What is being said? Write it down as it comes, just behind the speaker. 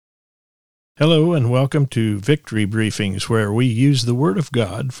Hello and welcome to Victory Briefings, where we use the Word of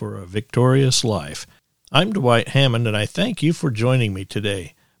God for a victorious life. I'm Dwight Hammond, and I thank you for joining me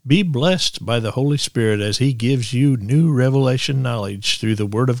today. Be blessed by the Holy Spirit as He gives you new revelation knowledge through the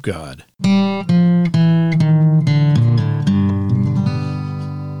Word of God.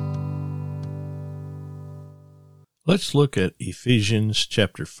 Let's look at Ephesians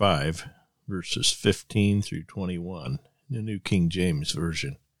chapter 5, verses 15 through 21, the New King James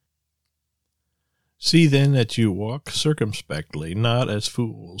Version. See then that you walk circumspectly, not as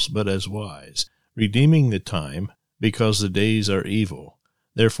fools, but as wise, redeeming the time, because the days are evil.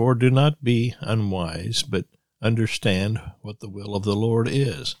 Therefore do not be unwise, but understand what the will of the Lord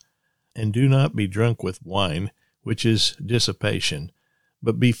is. And do not be drunk with wine, which is dissipation,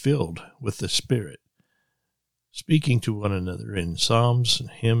 but be filled with the Spirit, speaking to one another in psalms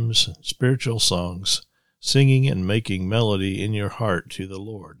and hymns and spiritual songs, singing and making melody in your heart to the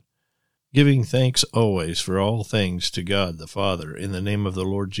Lord, giving thanks always for all things to God the Father in the name of the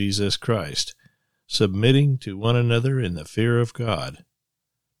Lord Jesus Christ, submitting to one another in the fear of God.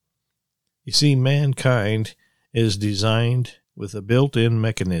 You see, mankind is designed with a built-in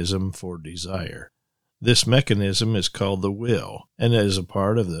mechanism for desire. This mechanism is called the will, and is a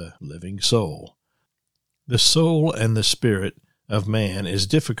part of the living soul. The soul and the spirit of man is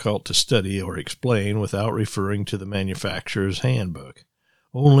difficult to study or explain without referring to the manufacturer's handbook.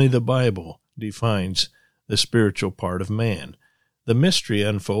 Only the Bible defines the spiritual part of man. The mystery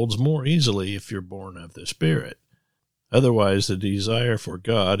unfolds more easily if you're born of the Spirit. Otherwise, the desire for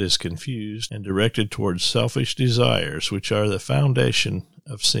God is confused and directed towards selfish desires, which are the foundation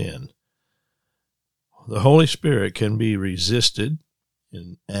of sin. The Holy Spirit can be resisted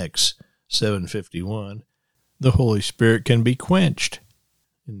in Acts 7:51. The Holy Spirit can be quenched.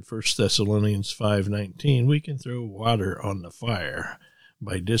 In 1 Thessalonians 5:19, we can throw water on the fire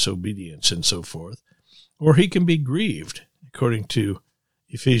by disobedience and so forth, or he can be grieved. According to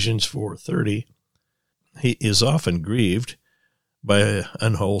Ephesians 4:30, he is often grieved by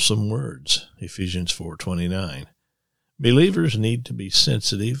unwholesome words, Ephesians 4:29. Believers need to be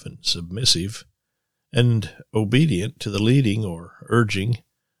sensitive and submissive and obedient to the leading or urging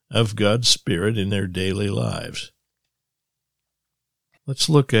of God's Spirit in their daily lives. Let's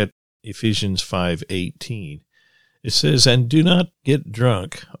look at Ephesians 5:18. It says, "And do not get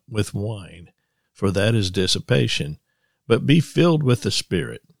drunk with wine, for that is dissipation, but be filled with the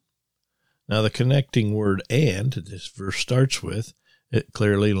Spirit." Now the connecting word "and" this verse starts with, it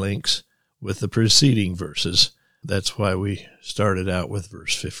clearly links with the preceding verses. That's why we started out with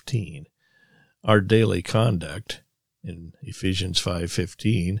verse 15. Our daily conduct in Ephesians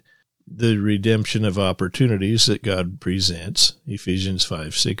 5:15, the redemption of opportunities that God presents, Ephesians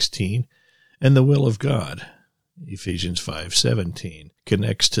 5:16, and the will of God, Ephesians 5:17,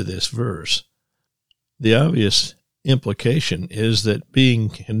 connects to this verse. The obvious implication is that being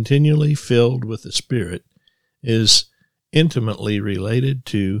continually filled with the Spirit is intimately related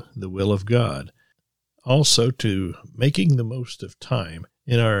to the will of God, also to making the most of time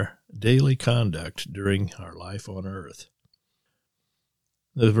in our daily conduct during our life on earth.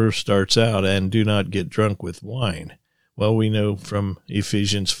 The verse starts out, "And do not get drunk with wine." Well, we know from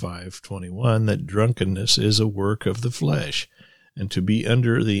Ephesians 5:21 that drunkenness is a work of the flesh, and to be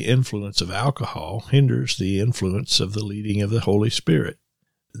under the influence of alcohol hinders the influence of the leading of the Holy Spirit.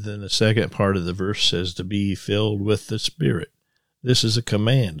 Then the second part of the verse says to be filled with the Spirit. This is a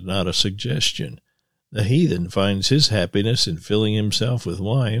command, not a suggestion. The heathen finds his happiness in filling himself with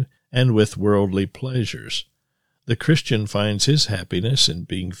wine and with worldly pleasures. The Christian finds his happiness in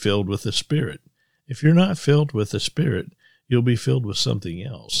being filled with the Spirit. If you're not filled with the Spirit, you'll be filled with something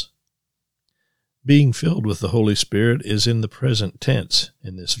else. Being filled with the Holy Spirit is in the present tense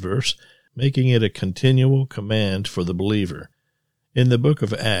in this verse, making it a continual command for the believer. In the book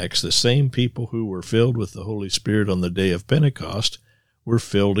of Acts, the same people who were filled with the Holy Spirit on the day of Pentecost were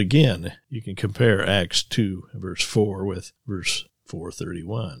filled again. You can compare Acts 2, verse 4 with verse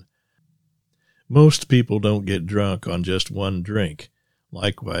 4:31. Most people don't get drunk on just one drink.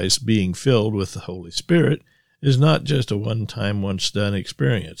 Likewise, being filled with the Holy Spirit is not just a one-time, once-done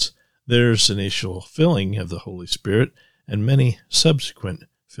experience. There's initial filling of the Holy Spirit and many subsequent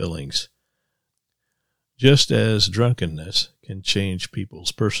fillings. Just as drunkenness can change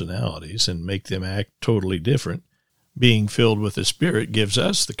people's personalities and make them act totally different, being filled with the Spirit gives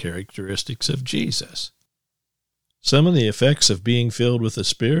us the characteristics of Jesus. Some of the effects of being filled with the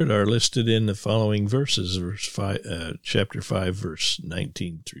Spirit are listed in the following verses, chapter 5, verse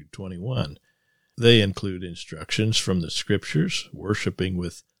 19 through 21. They include instructions from the Scriptures, worshiping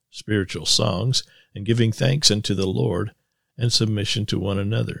with spiritual songs, and giving thanks unto the Lord, and submission to one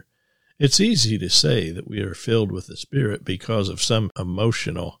another. It's easy to say that we are filled with the Spirit because of some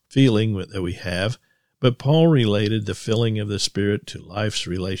emotional feeling that we have, but Paul related the filling of the Spirit to life's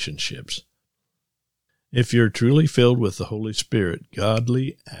relationships. If you're truly filled with the Holy Spirit,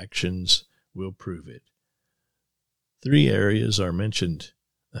 godly actions will prove it. 3 areas are mentioned: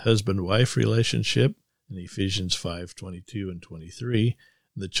 the husband-wife relationship in Ephesians 5:22 and 23,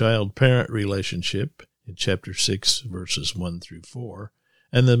 the child-parent relationship in chapter 6, verses 1 through 4,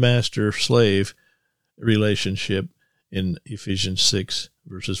 and the master-slave relationship in Ephesians 6,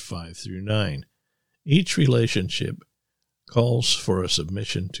 verses 5 through 9. Each relationship calls for a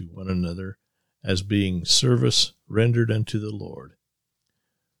submission to one another as being service rendered unto the Lord.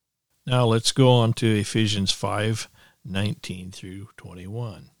 Now let's go on to Ephesians 5:19 through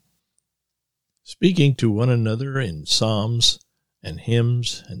 21. Speaking to one another in psalms and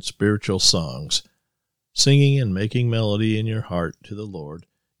hymns and spiritual songs, singing and making melody in your heart to the Lord,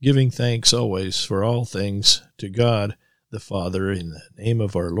 giving thanks always for all things to God the Father in the name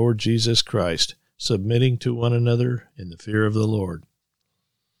of our Lord Jesus Christ, submitting to one another in the fear of the Lord.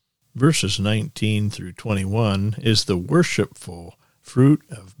 Verses 19 through 21 is the worshipful fruit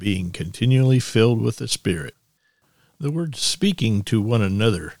of being continually filled with the Spirit. The word speaking to one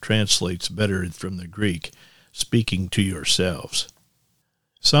another translates better from the Greek, speaking to yourselves.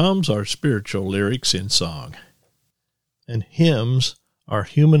 Psalms are spiritual lyrics in song, and hymns are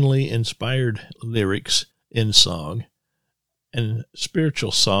humanly inspired lyrics in song, and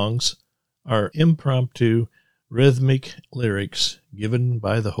spiritual songs are impromptu, rhythmic lyrics given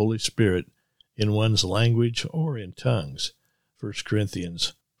by the Holy Spirit in one's language or in tongues. 1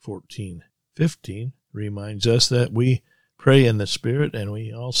 Corinthians 14:15 reminds us that we pray in the Spirit, and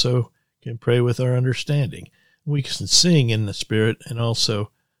we also can pray with our understanding. We can sing in the Spirit and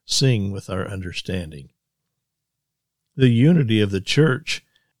also sing with our understanding. The unity of the church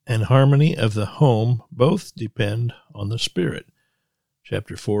and harmony of the home both depend on the Spirit.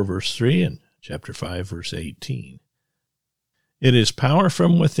 Chapter 4, verse 3 and chapter 5, verse 18. It is power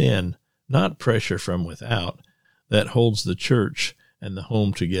from within, not pressure from without, that holds the church and the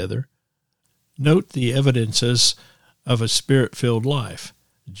home together. Note the evidences of a Spirit-filled life: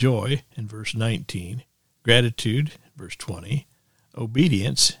 joy in verse 19, gratitude, verse 20,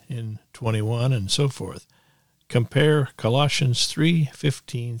 obedience in 21, and so forth. Compare Colossians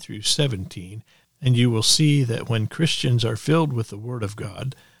 3:15 through 17, and you will see that when Christians are filled with the Word of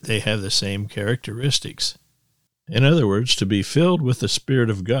God, they have the same characteristics. In other words, to be filled with the Spirit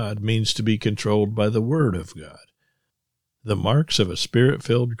of God means to be controlled by the Word of God. The marks of a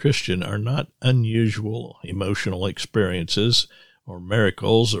Spirit-filled Christian are not unusual emotional experiences or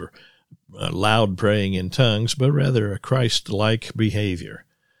miracles or loud praying in tongues, but rather a Christ-like behavior.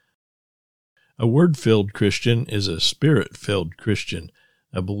 A Word-filled Christian is a Spirit-filled Christian,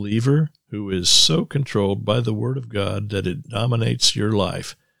 a believer who is so controlled by the Word of God that it dominates your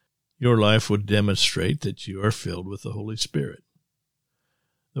life. Your life would demonstrate that you are filled with the Holy Spirit.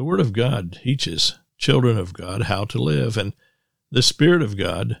 The Word of God teaches children of God how to live, and the Spirit of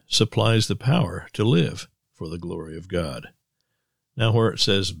God supplies the power to live for the glory of God. Now, where it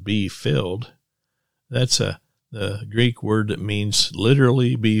says be filled, that's the Greek word that means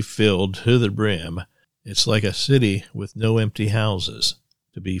literally be filled to the brim. It's like a city with no empty houses,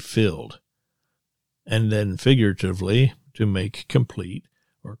 to be filled. And then figuratively, to make complete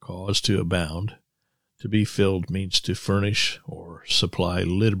or cause to abound. To be filled means to furnish or supply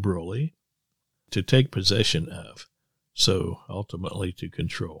liberally, to take possession of, so ultimately to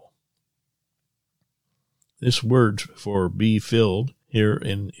control. This word for be filled here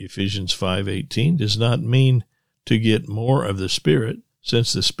in Ephesians 5:18 does not mean to get more of the Spirit,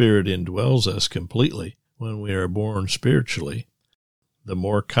 since the Spirit indwells us completely when we are born spiritually. The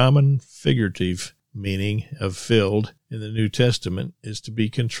more common figurative meaning of filled in the New Testament is to be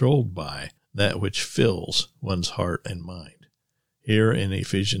controlled by that which fills one's heart and mind. Here in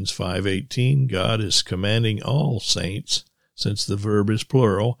Ephesians 5:18, God is commanding all saints, since the verb is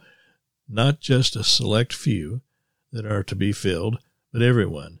plural, not just a select few that are to be filled, but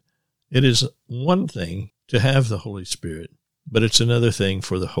everyone. It is one thing to have the Holy Spirit, but it's another thing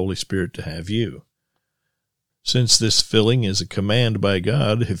for the Holy Spirit to have you. Since this filling is a command by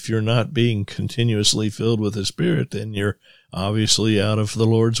God, if you're not being continuously filled with the Spirit, then you're obviously out of the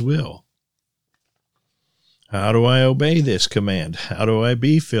Lord's will. How do I obey this command? How do I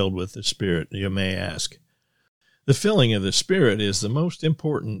be filled with the Spirit, you may ask? The filling of the Spirit is the most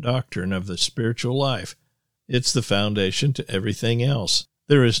important doctrine of the spiritual life. It's the foundation to everything else.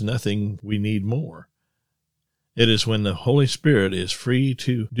 There is nothing we need more. It is when the Holy Spirit is free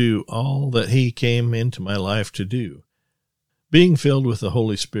to do all that He came into my life to do. Being filled with the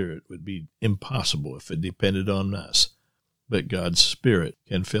Holy Spirit would be impossible if it depended on us, but God's Spirit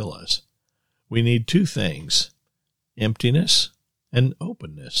can fill us. We need two things, emptiness and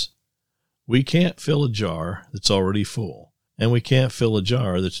openness. We can't fill a jar that's already full, and we can't fill a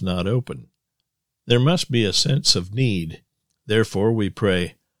jar that's not open. There must be a sense of need. Therefore we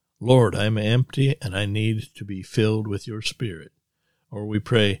pray, Lord, I'm empty and I need to be filled with your Spirit. Or we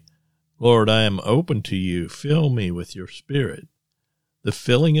pray, Lord, I am open to you. Fill me with your Spirit. The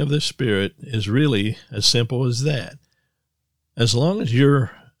filling of the Spirit is really as simple as that. As long as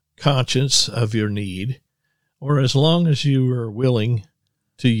you're conscious of your need, or as long as you are willing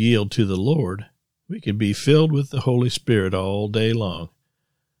to yield to the Lord, we can be filled with the Holy Spirit all day long.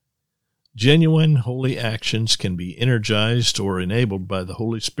 Genuine holy actions can be energized or enabled by the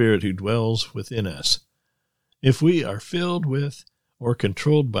Holy Spirit who dwells within us. If we are filled with or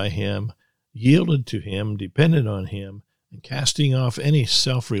controlled by Him, yielded to Him, dependent on Him, and casting off any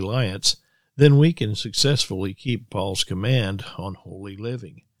self-reliance, then we can successfully keep Paul's command on holy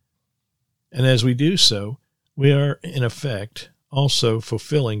living. And as we do so, we are, in effect, also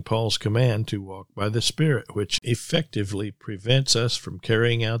fulfilling Paul's command to walk by the Spirit, which effectively prevents us from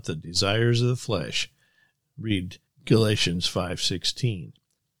carrying out the desires of the flesh. Read Galatians 5:16.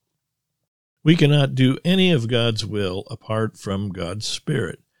 We cannot do any of God's will apart from God's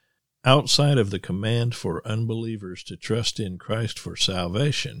Spirit. Outside of the command for unbelievers to trust in Christ for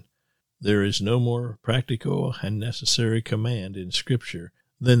salvation, there is no more practical and necessary command in Scripture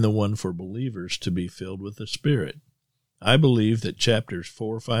than the one for believers to be filled with the Spirit. I believe that chapters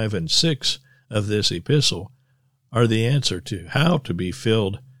 4, 5, and 6 of this epistle are the answer to how to be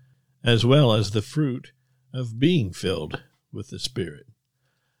filled, as well as the fruit of being filled with the Spirit.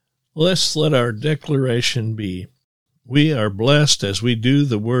 Let's let our declaration be, we are blessed as we do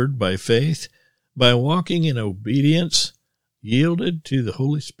the word by faith, by walking in obedience, yielded to the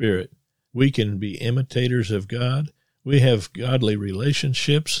Holy Spirit. We can be imitators of God. We have godly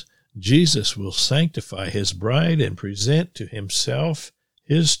relationships. Jesus will sanctify His bride and present to Himself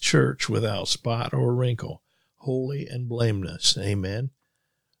His church without spot or wrinkle, holy and blameless. Amen.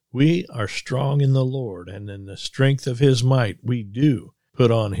 We are strong in the Lord, and in the strength of His might we do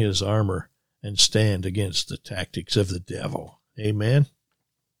put on His armor and stand against the tactics of the devil. Amen.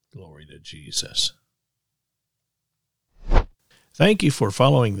 Glory to Jesus. Thank you for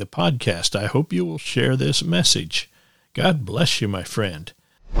following the podcast. I hope you will share this message. God bless you, my friend.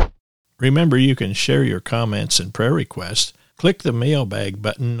 Remember, you can share your comments and prayer requests. Click the mailbag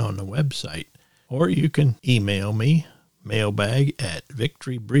button on the website, or you can email me,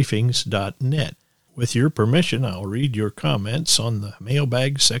 mailbag@victorybriefings.net. With your permission, I'll read your comments on the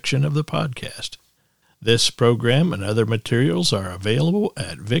mailbag section of the podcast. This program and other materials are available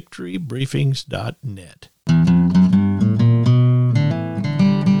at victorybriefings.net.